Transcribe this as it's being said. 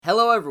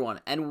Hello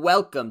everyone, and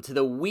welcome to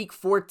the Week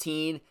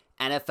 14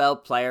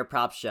 NFL Player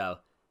Prop Show.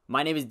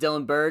 My name is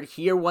Dylan Bird,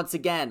 here once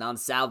again on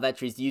Sal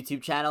Vetri's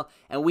YouTube channel,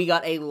 and we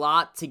got a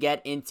lot to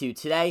get into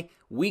today.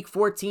 Week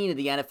 14 of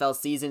the NFL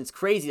season. It's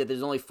crazy that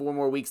there's only 4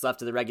 more weeks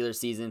left of the regular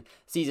season.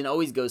 Season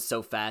always goes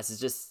so fast. It's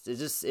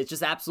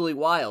just absolutely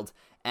wild.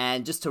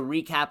 And just to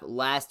recap,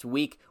 last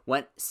week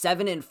went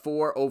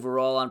 7-4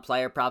 overall on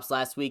player props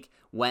last week,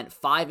 went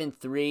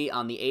 5-3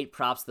 on the 8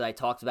 props that I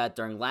talked about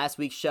during last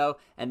week's show,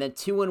 and then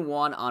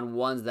 2-1 on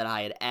ones that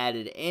I had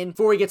added in.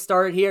 Before we get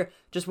started here,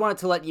 just wanted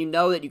to let you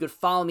know that you could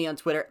follow me on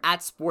Twitter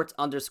at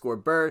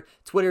sports_bird.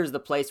 Twitter is the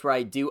place where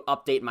I do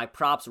update my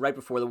props right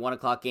before the 1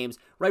 o'clock games,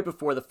 right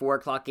before the 4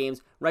 o'clock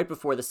games, right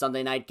before the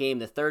Sunday night game,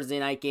 the Thursday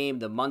night game,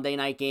 the Monday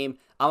night game.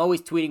 I'm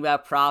always tweeting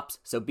about props,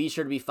 so be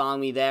sure to be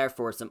following me there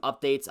for some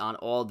updates on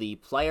all the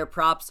player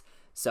props.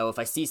 So if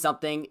I see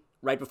something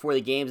right before the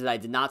games that I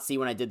did not see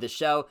when I did the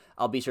show,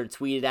 I'll be sure to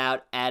tweet it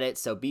out, add it,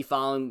 so be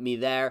following me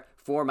there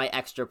for my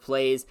extra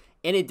plays.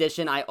 In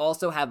addition, I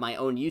also have my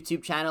own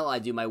YouTube channel. I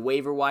do my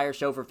waiver wire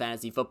show for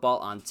fantasy football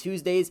on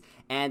Tuesdays,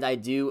 and I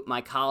do my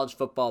college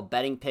football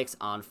betting picks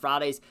on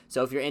Fridays.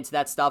 So if you're into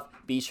that stuff,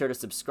 be sure to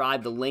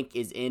subscribe. The link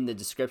is in the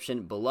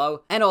description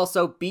below. And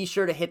also, be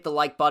sure to hit the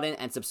like button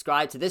and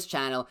subscribe to this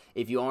channel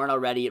if you aren't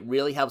already. It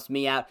really helps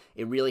me out.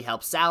 It really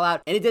helps Sal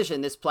out. In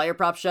addition, this player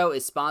prop show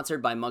is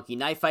sponsored by Monkey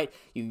Knife Fight.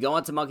 You can go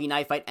onto Monkey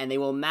Knife Fight, and they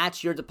will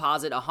match your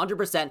deposit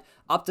 100%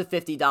 up to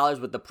 $50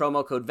 with the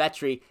promo code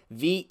VETRI,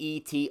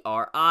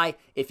 VETRI.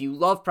 If you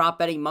love prop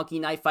betting, Monkey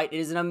Knife Fight, it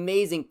is an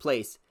amazing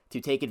place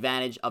to take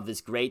advantage of this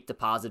great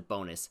deposit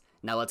bonus.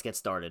 Now let's get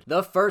started.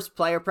 The first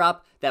player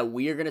prop that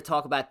we are going to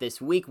talk about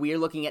this week, we are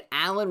looking at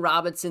Allen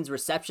Robinson's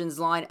receptions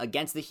line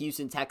against the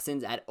Houston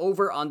Texans at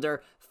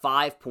over/under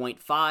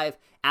 5.5.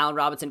 Allen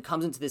Robinson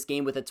comes into this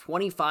game with a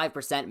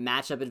 25%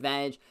 matchup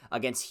advantage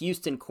against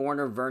Houston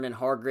corner Vernon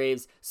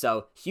Hargreaves,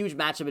 so huge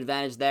matchup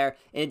advantage there.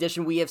 In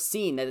addition, we have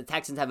seen that the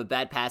Texans have a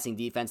bad passing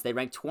defense. They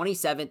rank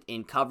 27th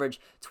in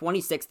coverage,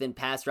 26th in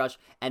pass rush,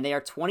 and they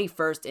are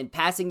 21st in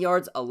passing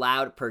yards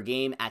allowed per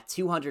game at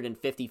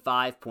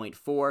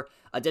 255.4.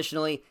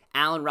 Additionally,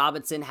 Allen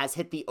Robinson has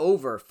hit the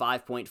over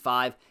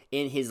 5.5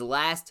 in his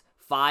last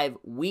 5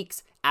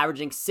 weeks,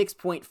 averaging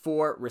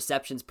 6.4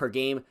 receptions per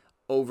game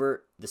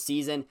over the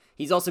season.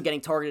 He's also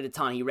getting targeted a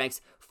ton. He ranks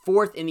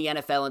 4th in the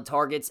NFL in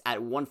targets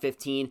at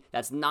 115.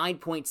 That's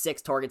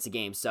 9.6 targets a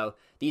game. So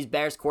these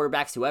Bears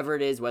quarterbacks, whoever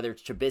it is, whether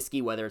it's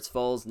Trubisky, whether it's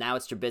Foles, now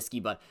it's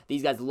Trubisky, but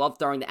these guys love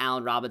throwing to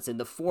Allen Robinson,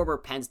 the former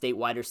Penn State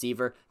wide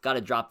receiver. Got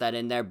to drop that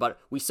in there. But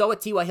we saw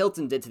what T.Y.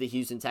 Hilton did to the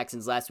Houston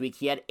Texans last week.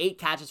 He had 8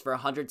 catches for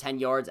 110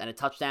 yards and a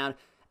touchdown.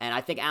 And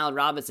I think Allen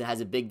Robinson has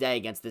a big day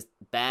against this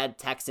bad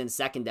Texans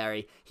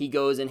secondary. He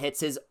goes and hits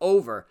his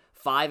over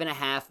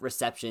 5.5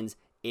 receptions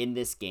in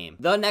this game.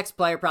 The next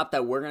player prop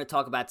that we're going to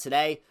talk about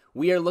today,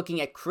 we are looking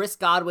at Chris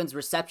Godwin's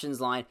receptions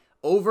line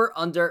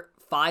over/under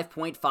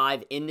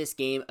 5.5 in this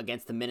game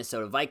against the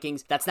Minnesota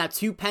Vikings. That's now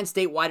 2 Penn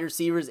State wide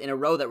receivers in a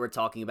row that we're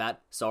talking about.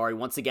 Sorry,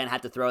 once again,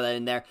 had to throw that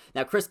in there.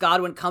 Now, Chris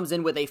Godwin comes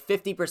in with a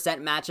 50%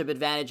 matchup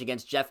advantage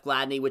against Jeff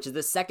Gladney, which is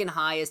the second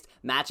highest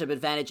matchup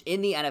advantage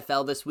in the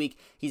NFL this week.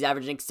 He's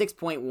averaging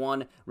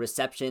 6.1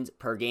 receptions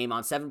per game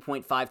on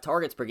 7.5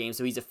 targets per game,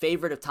 so he's a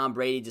favorite of Tom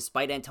Brady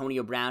despite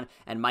Antonio Brown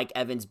and Mike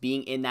Evans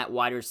being in that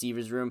wide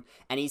receivers room,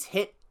 and he's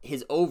hit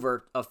his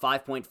over of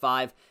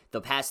 5.5 the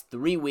past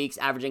 3 weeks,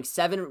 averaging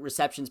 7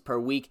 receptions per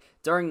week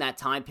during that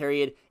time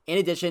period. In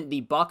addition,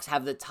 the Bucs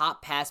have the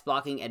top pass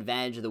blocking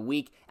advantage of the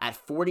week at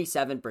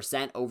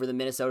 47% over the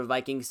Minnesota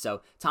Vikings,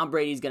 so Tom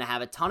Brady's going to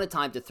have a ton of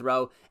time to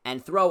throw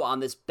on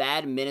this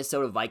bad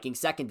Minnesota Vikings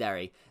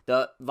secondary.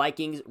 The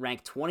Vikings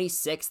rank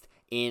 26th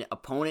in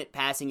opponent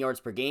passing yards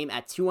per game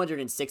at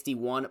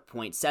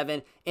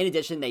 261.7. In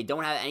addition, they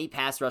don't have any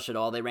pass rush at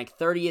all. They rank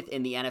 30th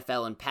in the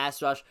NFL in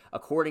pass rush,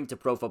 according to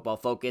Pro Football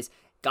Focus.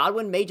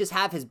 Godwin may just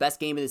have his best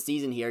game of the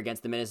season here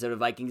against the Minnesota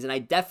Vikings, and I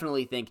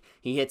definitely think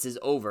he hits his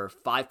over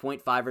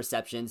 5.5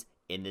 receptions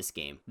in this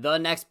game. The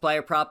next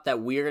player prop that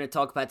we're going to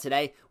talk about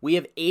today, we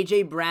have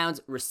A.J.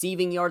 Brown's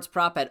receiving yards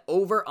prop at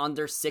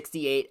over/under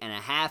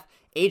 68.5.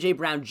 A.J.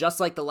 Brown, just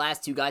like the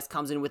last 2 guys,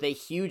 comes in with a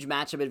huge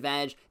matchup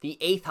advantage, the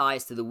 8th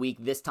highest of the week,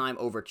 this time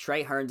over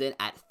Trey Herndon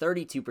at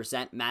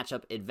 32%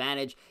 matchup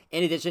advantage.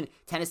 In addition,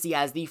 Tennessee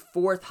has the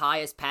 4th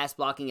highest pass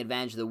blocking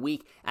advantage of the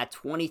week at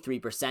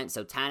 23%,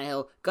 so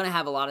Tannehill going to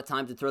have a lot of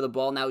time to throw the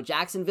ball. Now,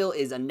 Jacksonville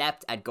is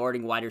inept at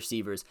guarding wide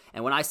receivers,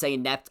 and when I say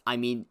inept, I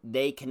mean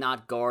they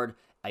cannot guard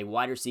a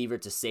wide receiver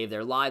to save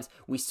their lives.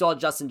 We saw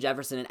Justin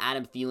Jefferson and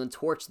Adam Thielen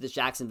torch the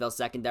Jacksonville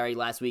secondary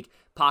last week,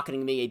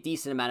 pocketing me a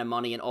decent amount of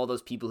money, and all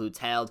those people who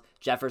tailed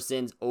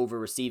Jefferson's over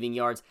receiving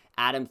yards,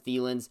 Adam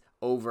Thielen's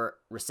over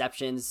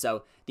receptions.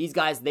 So these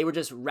guys, they were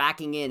just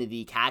racking in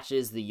the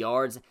catches, the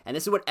yards, and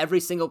this is what every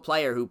single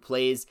player who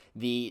plays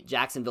the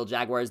Jacksonville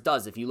Jaguars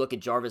does. If you look at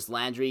Jarvis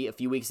Landry a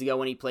few weeks ago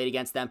when he played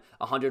against them,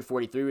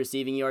 143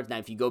 receiving yards. Now,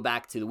 if you go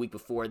back to the week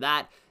before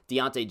that,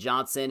 Deontay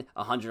Johnson,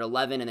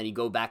 111, and then you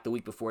go back the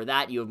week before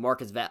that, you have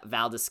Marcus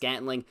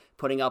Valdez-Scantling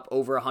putting up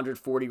over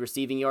 140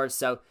 receiving yards.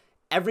 So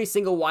every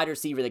single wide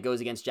receiver that goes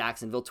against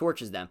Jacksonville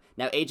torches them.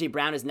 Now, A.J.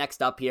 Brown is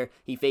next up here.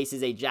 He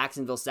faces a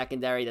Jacksonville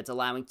secondary that's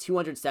allowing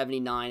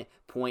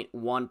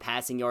 279.1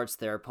 passing yards to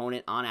their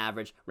opponent on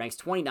average, ranks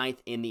 29th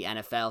in the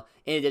NFL.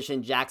 In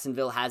addition,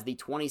 Jacksonville has the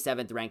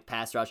 27th ranked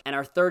pass rush and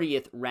are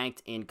 30th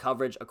ranked in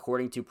coverage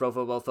according to Pro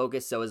Football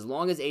Focus. So as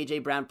long as A.J.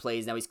 Brown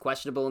plays, now he's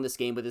questionable in this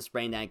game with a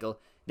sprained ankle,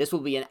 this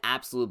will be an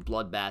absolute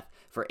bloodbath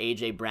for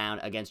A.J. Brown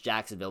against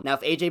Jacksonville. Now,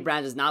 if A.J.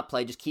 Brown does not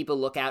play, just keep a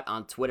lookout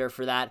on Twitter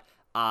for that.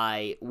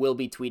 I will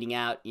be tweeting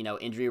out,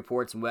 injury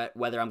reports and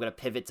whether I'm going to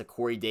pivot to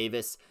Corey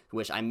Davis,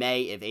 which I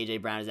may if A.J.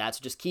 Brown is out.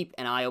 So just keep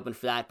an eye open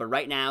for that. But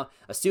right now,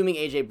 assuming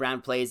A.J.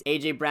 Brown plays,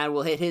 A.J. Brown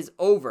will hit his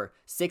over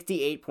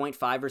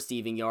 68.5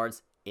 receiving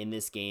yards in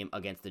this game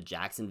against the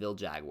Jacksonville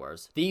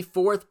Jaguars. The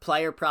fourth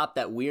player prop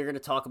that we are going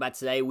to talk about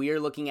today, we are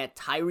looking at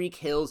Tyreek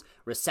Hill's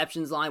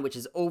receptions line, which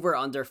is over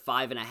under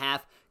 5.5.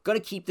 Going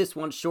to keep this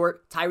one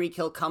short. Tyreek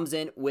Hill comes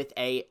in with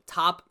a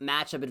top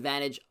matchup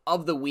advantage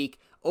of the week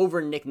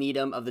over Nick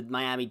Needham of the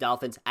Miami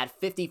Dolphins at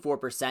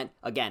 54%.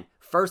 Again,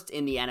 first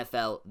in the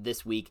NFL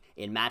this week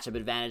in matchup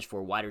advantage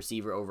for wide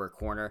receiver over a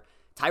corner.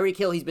 Tyreek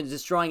Hill, he's been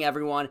destroying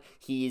everyone.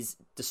 He's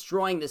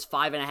destroying this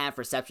 5.5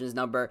 receptions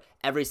number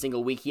every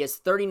single week. He has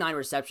 39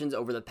 receptions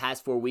over the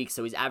past 4 weeks,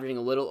 so he's averaging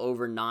a little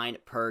over 9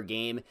 per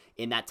game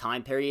in that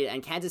time period.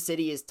 And Kansas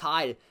City is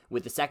tied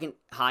with the second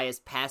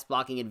highest pass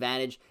blocking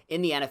advantage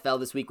in the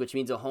NFL this week, which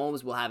means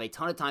Mahomes will have a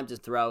ton of time to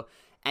throw.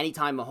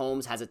 Anytime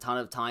Mahomes has a ton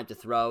of time to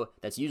throw,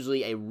 that's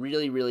usually a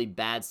really, really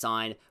bad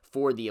sign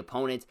for the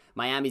opponent.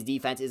 Miami's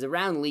defense is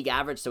around league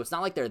average, so it's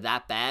not like they're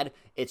that bad.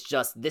 It's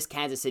just this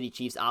Kansas City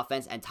Chiefs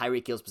offense and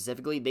Tyreek Hill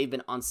specifically, they've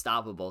been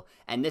unstoppable.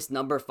 And this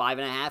number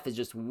 5.5 is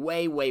just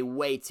way, way,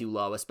 way too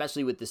low,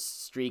 especially with the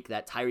streak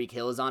that Tyreek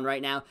Hill is on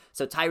right now.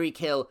 So Tyreek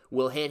Hill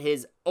will hit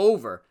his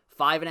over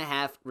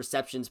 5.5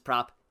 receptions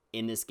prop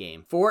in this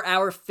game. For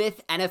our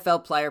fifth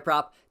NFL player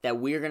prop that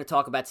we're going to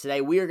talk about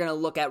today, we are going to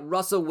look at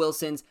Russell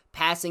Wilson's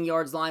passing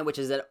yards line, which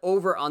is at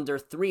over under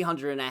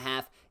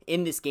 300.5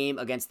 in this game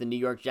against the New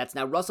York Jets.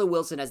 Now, Russell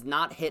Wilson has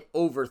not hit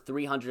over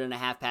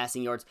 300.5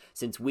 passing yards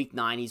since week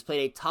 9. He's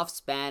played a tough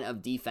span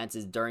of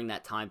defenses during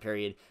that time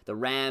period. The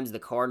Rams, the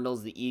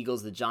Cardinals, the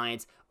Eagles, the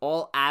Giants,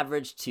 all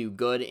average to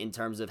good in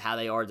terms of how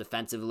they are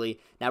defensively.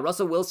 Now,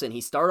 Russell Wilson, he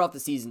started off the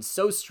season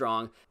so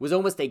strong, was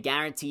almost a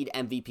guaranteed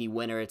MVP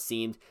winner, it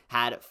seemed,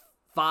 had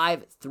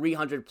 5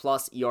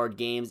 300-plus yard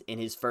games in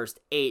his first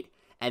 8,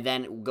 and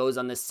then goes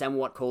on this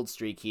somewhat cold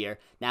streak here.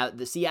 Now,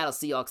 the Seattle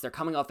Seahawks, they're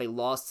coming off a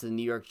loss to the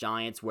New York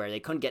Giants where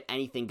they couldn't get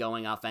anything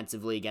going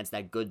offensively against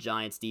that good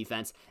Giants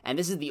defense, and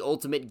this is the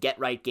ultimate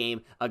get-right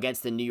game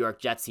against the New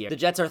York Jets here. The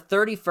Jets are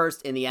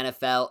 31st in the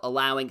NFL,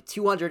 allowing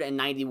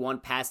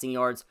 291 passing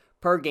yards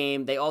per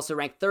game. They also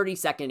rank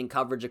 32nd in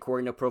coverage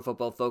according to Pro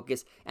Football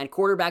Focus, and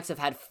quarterbacks have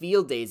had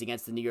field days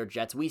against the New York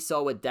Jets. We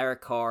saw what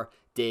Derek Carr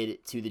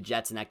did to the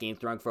Jets in that game,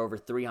 throwing for over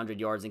 300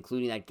 yards,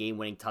 including that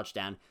game-winning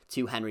touchdown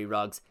to Henry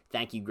Ruggs.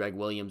 Thank you, Greg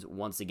Williams.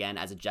 Once again,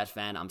 as a Jet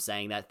fan, I'm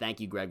saying that. Thank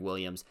you, Greg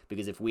Williams,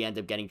 because if we end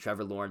up getting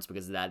Trevor Lawrence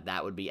because of that,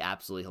 that would be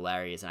absolutely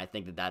hilarious, and I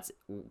think that that's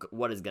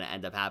what is going to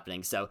end up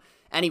happening. So,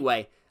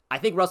 anyway, I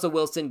think Russell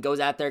Wilson goes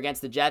out there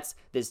against the Jets,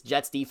 this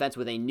Jets defense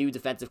with a new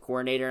defensive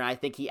coordinator, and I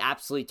think he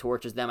absolutely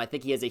torches them. I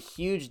think he has a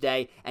huge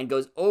day and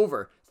goes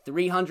over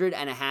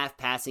 300.5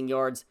 passing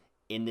yards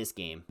in this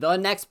game. The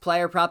next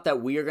player prop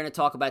that we are going to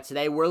talk about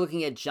today, we're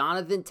looking at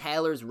Jonathan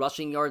Taylor's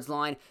rushing yards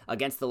line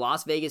against the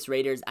Las Vegas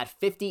Raiders at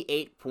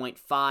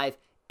 58.5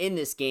 in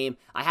this game.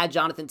 I had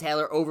Jonathan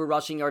Taylor over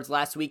rushing yards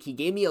last week. He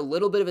gave me a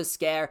little bit of a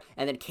scare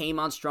and then came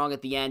on strong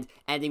at the end,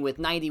 ending with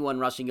 91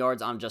 rushing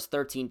yards on just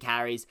 13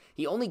 carries.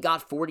 He only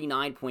got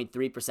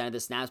 49.3% of the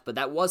snaps, but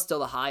that was still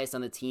the highest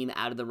on the team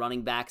out of the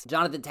running backs.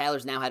 Jonathan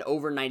Taylor's now had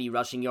over 90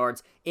 rushing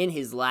yards in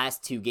his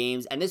last 2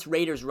 games, and this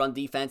Raiders run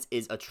defense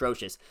is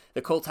atrocious.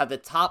 The Colts have the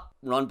top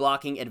run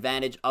blocking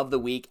advantage of the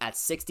week at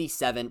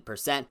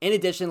 67%. In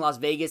addition, Las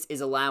Vegas is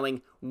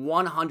allowing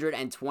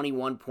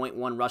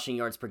 121.1 rushing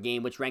yards per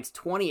game, which ranks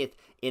 20th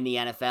in the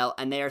NFL,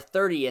 and they are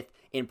 30th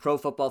in Pro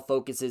Football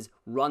Focus's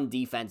run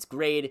defense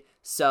grade.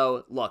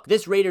 So, look,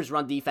 this Raiders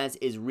run defense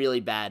is really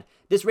bad.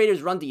 This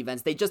Raiders run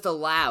defense, they just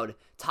allowed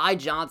Ty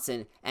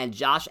Johnson and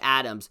Josh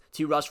Adams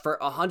to rush for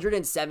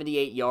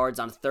 178 yards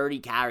on 30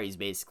 carries,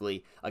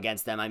 basically,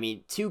 against them. I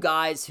mean, 2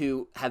 guys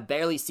who have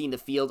barely seen the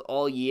field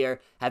all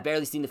year, have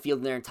barely seen the field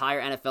in their entire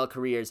NFL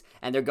careers,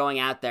 and they're going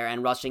out there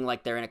and rushing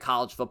like they're in a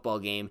college football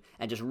game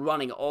and just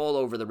running all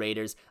over the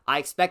Raiders. I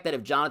expect that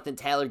if Jonathan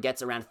Taylor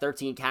gets around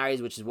 13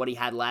 carries, which is what he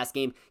had last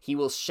game, he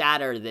will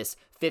shatter this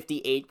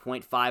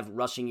 58.5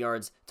 rushing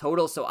yards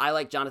total. So I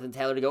like Jonathan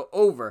Taylor to go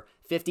over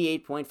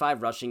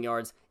 58.5 rushing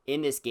yards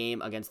in this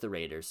game against the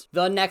Raiders.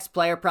 The next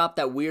player prop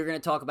that we're going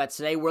to talk about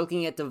today, we're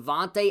looking at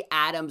Davante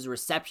Adams'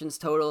 receptions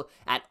total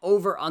at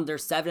over under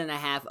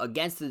 7.5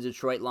 against the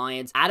Detroit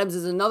Lions. Adams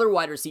is another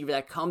wide receiver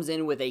that comes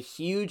in with a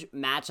huge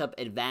matchup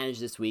advantage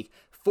this week.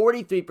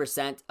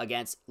 43%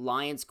 against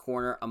Lions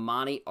corner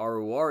Amani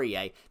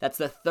Oruwariye. That's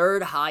the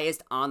 3rd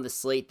highest on the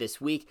slate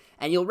this week,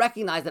 and you'll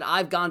recognize that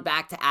I've gone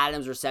back to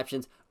Adams'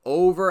 receptions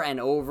over and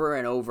over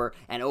and over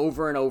and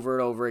over and over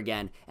and over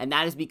again. And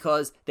that is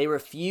because they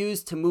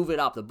refuse to move it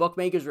up. The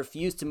bookmakers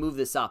refuse to move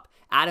this up.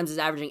 Adams is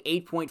averaging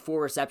 8.4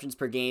 receptions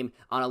per game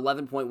on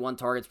 11.1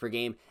 targets per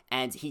game,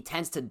 and he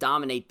tends to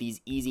dominate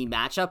these easy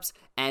matchups.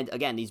 And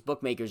again, these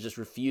bookmakers just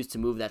refuse to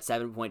move that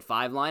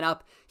 7.5 line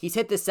up. He's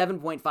hit this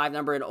 7.5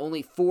 number in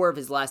only 4 of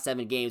his last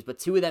 7 games, but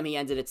 2 of them he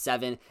ended at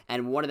 7,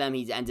 and 1 of them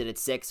he's ended at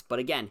 6. But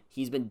again,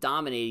 he's been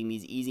dominating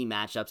these easy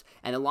matchups,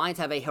 and the Lions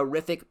have a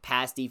horrific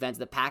pass defense.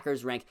 The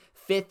Packers rank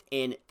 5th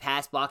in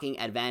pass blocking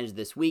advantage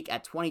this week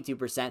at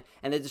 22%,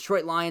 and the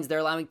Detroit Lions, they're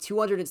allowing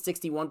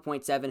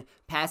 261.7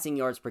 passing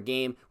yards per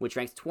game, which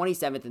ranks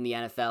 27th in the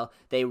NFL.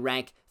 They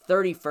rank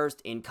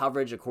 31st in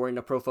coverage according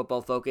to Pro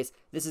Football Focus.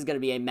 This is going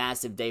to be a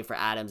massive day for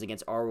Adams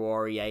against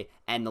Aurier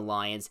and the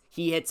Lions.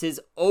 He hits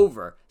his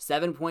over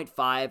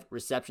 7.5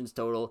 receptions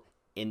total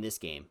in this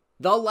game.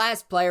 The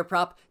last player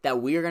prop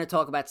that we're going to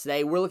talk about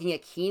today, we're looking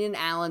at Keenan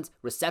Allen's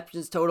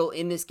receptions total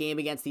in this game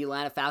against the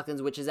Atlanta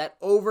Falcons, which is at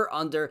over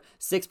under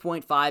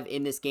 6.5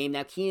 in this game.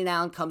 Now, Keenan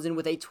Allen comes in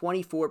with a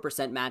 24%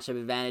 matchup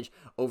advantage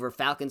over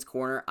Falcons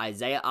corner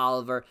Isaiah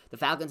Oliver. The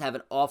Falcons have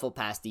an awful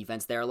pass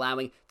defense. They're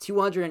allowing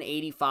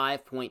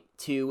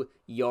 285.2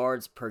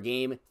 yards per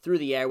game through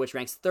the air, which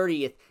ranks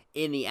 30th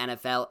in the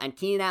NFL, and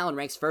Keenan Allen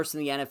ranks first in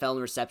the NFL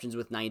in receptions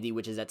with 90,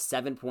 which is at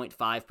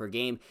 7.5 per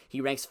game.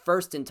 He ranks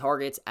first in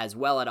targets as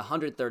well at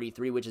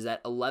 133, which is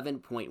at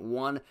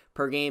 11.1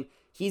 per game.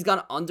 He's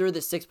gone under the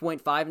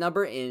 6.5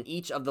 number in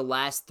each of the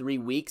last 3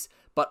 weeks,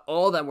 but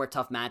all of them were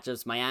tough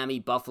matchups.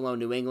 Miami, Buffalo,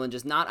 New England,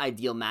 just not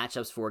ideal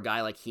matchups for a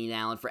guy like Keenan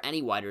Allen, for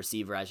any wide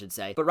receiver, I should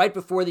say. But right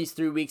before these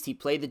 3 weeks, he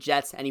played the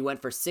Jets, and he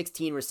went for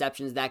 16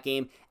 receptions that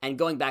game. And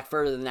going back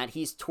further than that,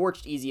 he's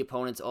torched easy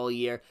opponents all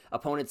year.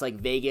 Opponents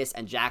like Vegas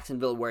and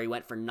Jacksonville, where he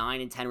went for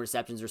 9 and 10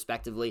 receptions,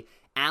 respectively.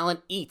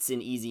 Allen eats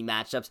in easy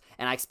matchups,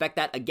 and I expect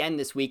that again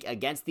this week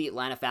against the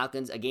Atlanta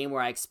Falcons, a game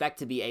where I expect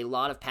to be a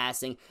lot of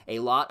passing, a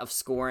lot of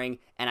scoring,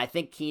 and I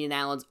think Keenan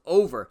Allen's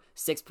over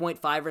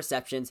 6.5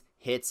 receptions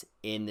hits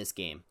in this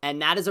game.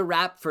 And that is a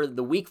wrap for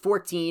the Week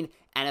 14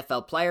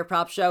 NFL Player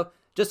Prop Show.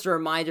 Just a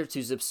reminder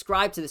to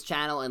subscribe to this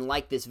channel and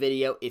like this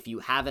video if you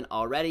haven't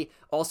already.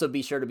 Also,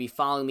 be sure to be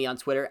following me on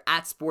Twitter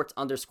at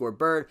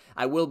sports_bird.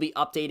 I will be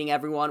updating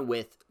everyone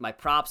with my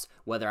props,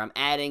 whether I'm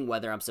adding,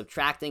 whether I'm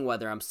subtracting,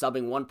 whether I'm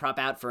subbing one prop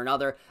out for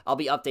another. I'll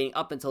be updating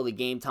up until the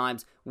game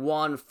times,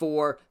 1,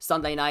 4,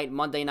 Sunday night,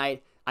 Monday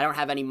night. I don't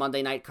have any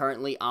Monday night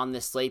currently on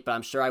this slate, but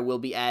I'm sure I will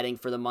be adding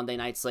for the Monday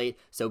night slate,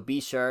 so be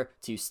sure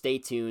to stay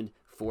tuned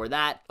for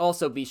that.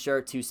 Also, be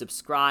sure to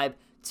subscribe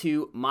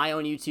to my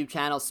own YouTube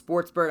channel,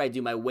 SportsBird. I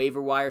do my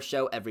waiver wire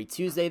show every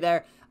Tuesday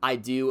there. I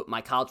do my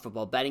college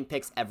football betting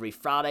picks every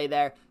Friday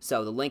there.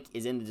 So the link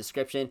is in the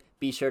description.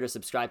 Be sure to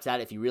subscribe to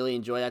that if you really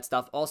enjoy that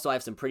stuff. Also, I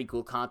have some pretty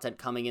cool content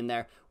coming in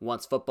there.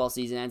 Once football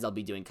season ends, I'll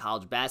be doing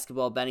college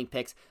basketball betting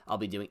picks. I'll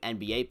be doing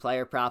NBA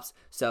player props.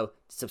 So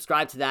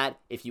subscribe to that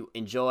if you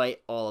enjoy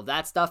all of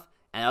that stuff.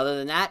 And other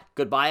than that,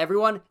 goodbye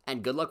everyone,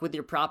 and good luck with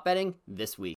your prop betting this week.